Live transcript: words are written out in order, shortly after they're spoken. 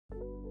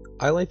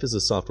iLife is a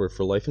software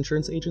for life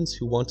insurance agents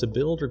who want to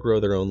build or grow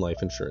their own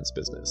life insurance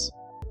business.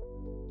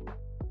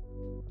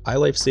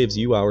 iLife saves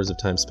you hours of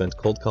time spent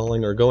cold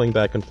calling or going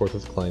back and forth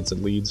with clients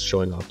and leads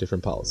showing off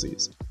different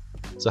policies.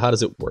 So how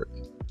does it work?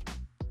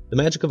 The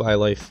magic of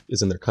iLife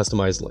is in their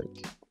customized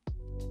link.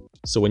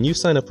 So when you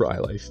sign up for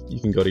iLife, you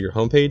can go to your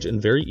homepage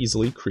and very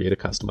easily create a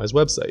customized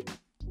website.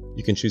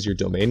 You can choose your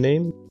domain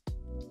name,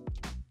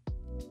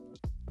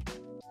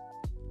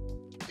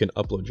 you can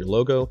upload your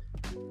logo,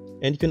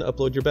 and you can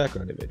upload your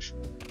background image.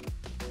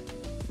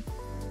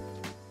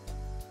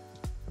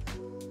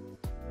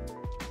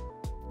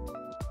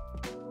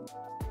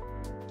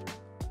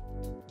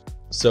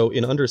 So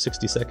in under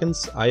 60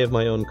 seconds, I have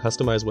my own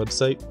customized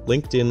website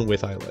linked in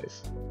with iLife.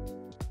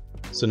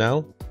 So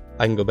now,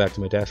 I can go back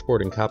to my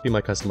dashboard and copy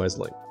my customized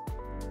link.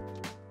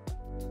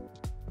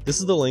 This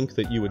is the link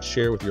that you would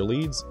share with your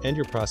leads and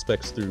your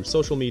prospects through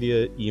social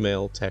media,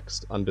 email,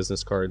 text, on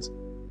business cards,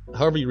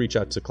 however you reach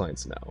out to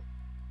clients now.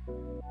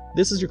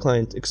 This is your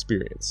client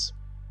experience.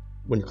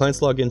 When your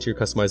clients log into your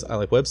customized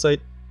iLife website,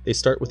 they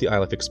start with the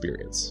iLife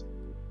experience.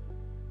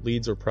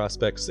 Leads or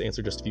prospects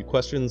answer just a few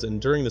questions,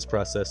 and during this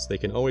process, they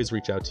can always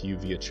reach out to you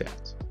via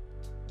chat.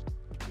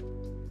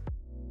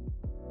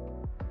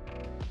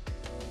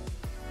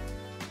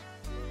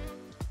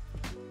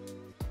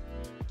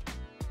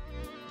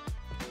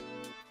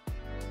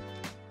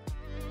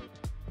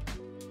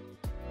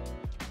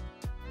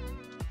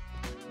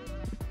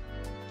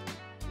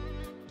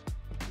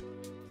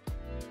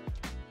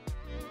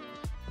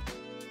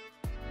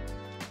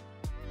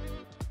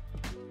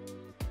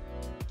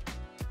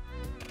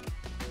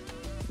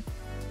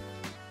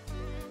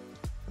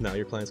 Now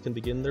your clients can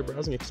begin their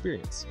browsing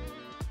experience.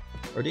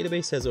 Our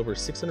database has over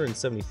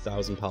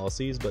 670,000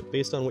 policies, but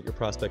based on what your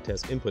prospect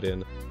has input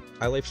in,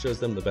 iLife shows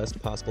them the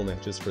best possible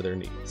matches for their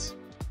needs.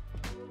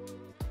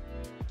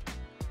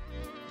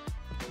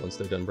 Once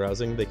they're done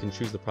browsing, they can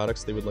choose the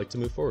products they would like to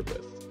move forward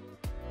with,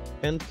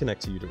 and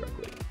connect to you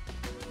directly.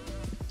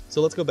 So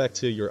let's go back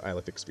to your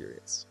iLife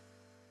experience.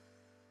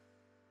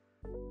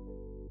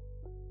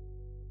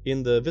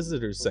 In the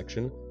Visitors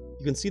section,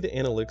 you can see the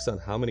analytics on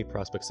how many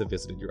prospects have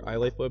visited your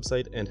iLife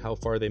website and how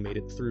far they made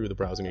it through the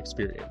browsing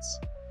experience.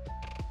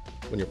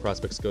 When your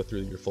prospects go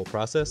through your full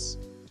process,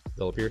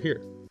 they'll appear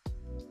here.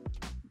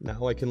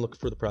 Now I can look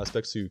for the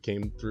prospects who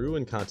came through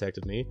and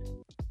contacted me.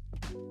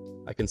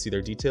 I can see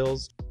their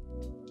details,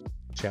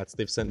 chats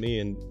they've sent me,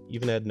 and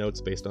even add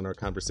notes based on our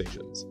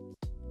conversations.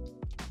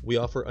 We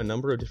offer a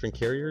number of different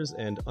carriers,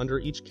 and under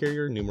each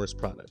carrier, numerous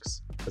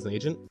products. As an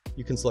agent,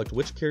 you can select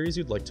which carriers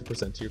you'd like to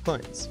present to your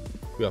clients.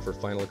 We offer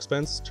final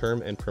expense,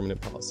 term, and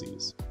permanent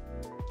policies.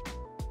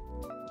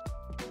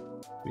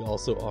 We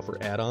also offer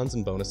add-ons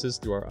and bonuses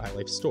through our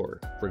iLife store.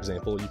 For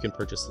example, you can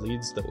purchase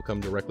leads that will come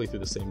directly through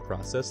the same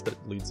process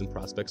that leads and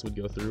prospects would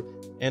go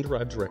through and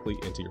arrive directly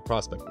into your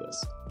prospect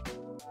list.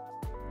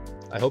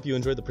 I hope you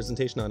enjoyed the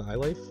presentation on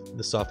iLife,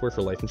 the software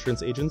for life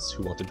insurance agents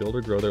who want to build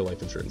or grow their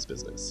life insurance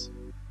business.